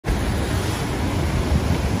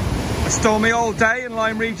Stormy all day in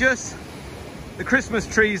Lyme, Regis. The Christmas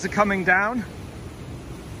trees are coming down.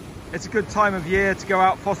 It's a good time of year to go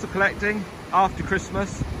out fossil collecting after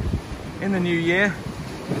Christmas in the new year,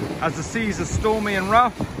 as the seas are stormy and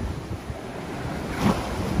rough.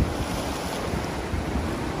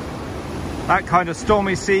 That kind of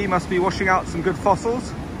stormy sea must be washing out some good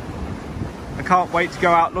fossils. I can't wait to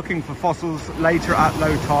go out looking for fossils later at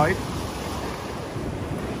low tide.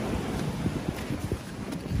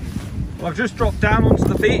 Well, I've just dropped down onto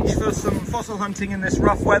the beach for some fossil hunting in this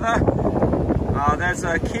rough weather. There's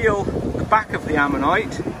a keel at the back of the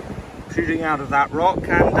Ammonite shooting out of that rock,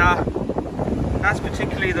 and that's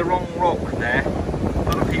particularly the wrong rock there. A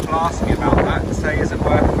lot of people ask me about that to say, is it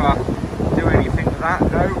worth doing anything with that?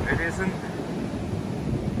 No, it isn't.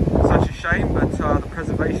 Such a shame, but the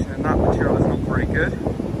preservation in that material is not very good.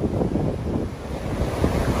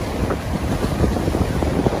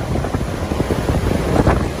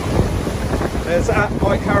 There's at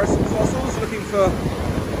Mike Harrison Fossils, looking for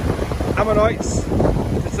Ammonites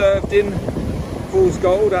preserved in fool's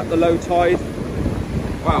gold at the low tide.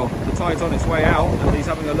 Well, the tide's on its way out and he's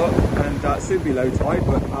having a look, and soon be low tide,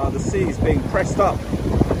 but the sea is being pressed up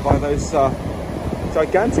by those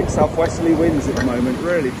gigantic southwesterly winds at the moment,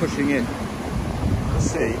 really pushing in. The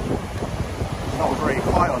sea, not very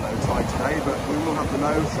high on low tide today, but we will have to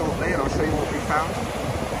know shortly, and I'll show you what we found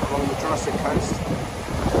along the Jurassic coast.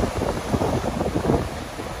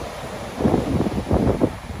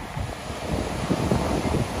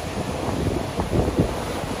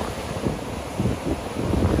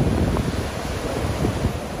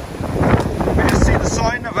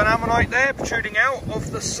 Of an Ammonite there protruding out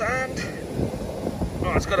of the sand.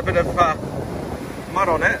 Oh, it's got a bit of mud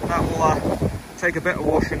on it. That will take a bit of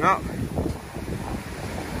washing up.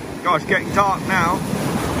 Gosh, getting dark now.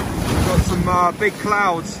 We've got some big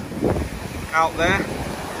clouds out there,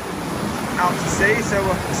 out to sea, so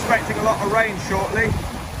we're expecting a lot of rain shortly.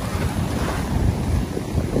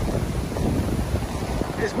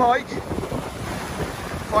 Here's Mike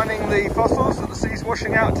finding the fossils that the sea's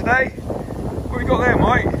washing out today. What have you got there,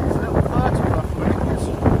 Mike? It's a little vertebrate, Regis.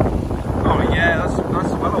 Oh yeah,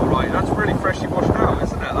 that's well alright. That's really freshly washed out,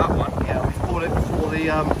 isn't it, that one? Yeah, we've caught it before the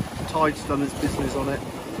tide's done its business on it.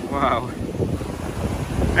 Wow.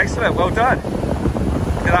 Excellent, well done.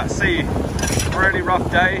 Look at that sea. Really rough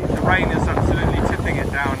day. The rain is absolutely tipping it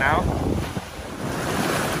down now.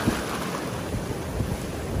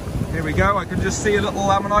 Here we go. I can just see a little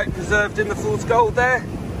Ammonite preserved in the fool's gold there.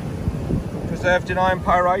 Preserved in iron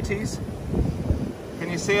pyrites. Can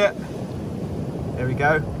you see it? There we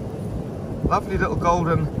go. Lovely little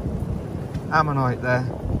golden Ammonite there.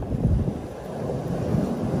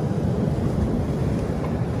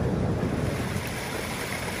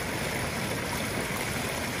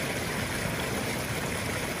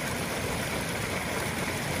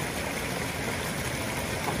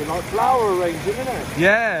 Like a nice flower arranging, isn't it?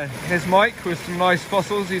 Yeah, here's Mike with some nice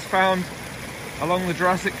fossils he's found along the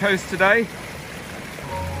Jurassic coast today.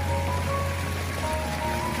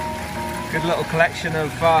 Good little collection of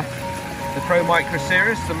the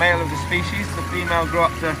Promicroceras, the male of the species. The female grew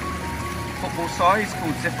up to football size,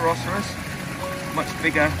 called Zipheroceras. Much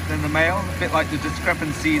bigger than the male, a bit like the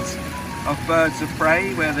discrepancies of birds of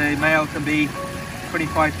prey, where the male can be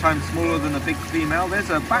 25 times smaller than a big female. There's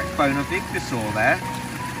a backbone of the ichthyosaur there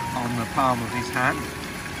on the palm of his hand.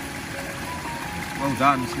 Well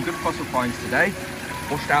done, some good fossil finds today,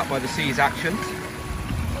 washed out by the sea's actions.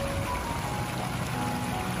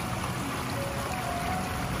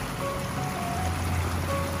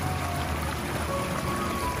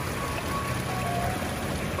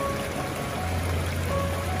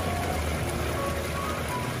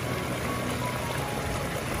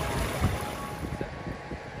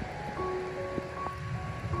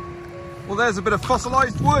 Well, there's a bit of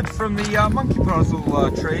fossilised wood from the monkey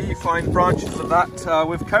brazil tree. You find branches of that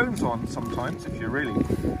with cones on sometimes, if you're really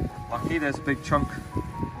lucky. There's a big chunk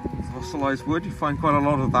of fossilised wood. You find quite a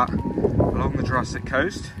lot of that along the Jurassic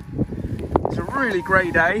coast. It's a really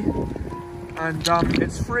grey day, and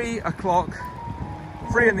it's 3 o'clock,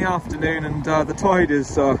 3 in the afternoon, and the tide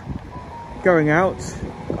is going out.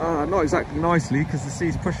 Not exactly nicely, because the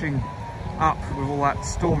sea's pushing up with all that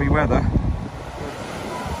stormy weather.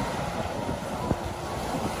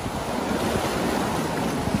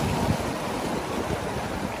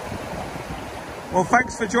 Well,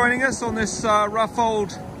 thanks for joining us on this rough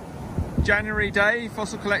old January day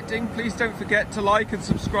fossil collecting. Please don't forget to like and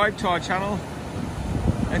subscribe to our channel.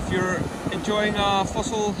 If you're enjoying our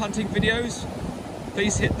fossil hunting videos,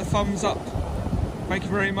 please hit the thumbs up. Thank you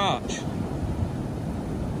very much.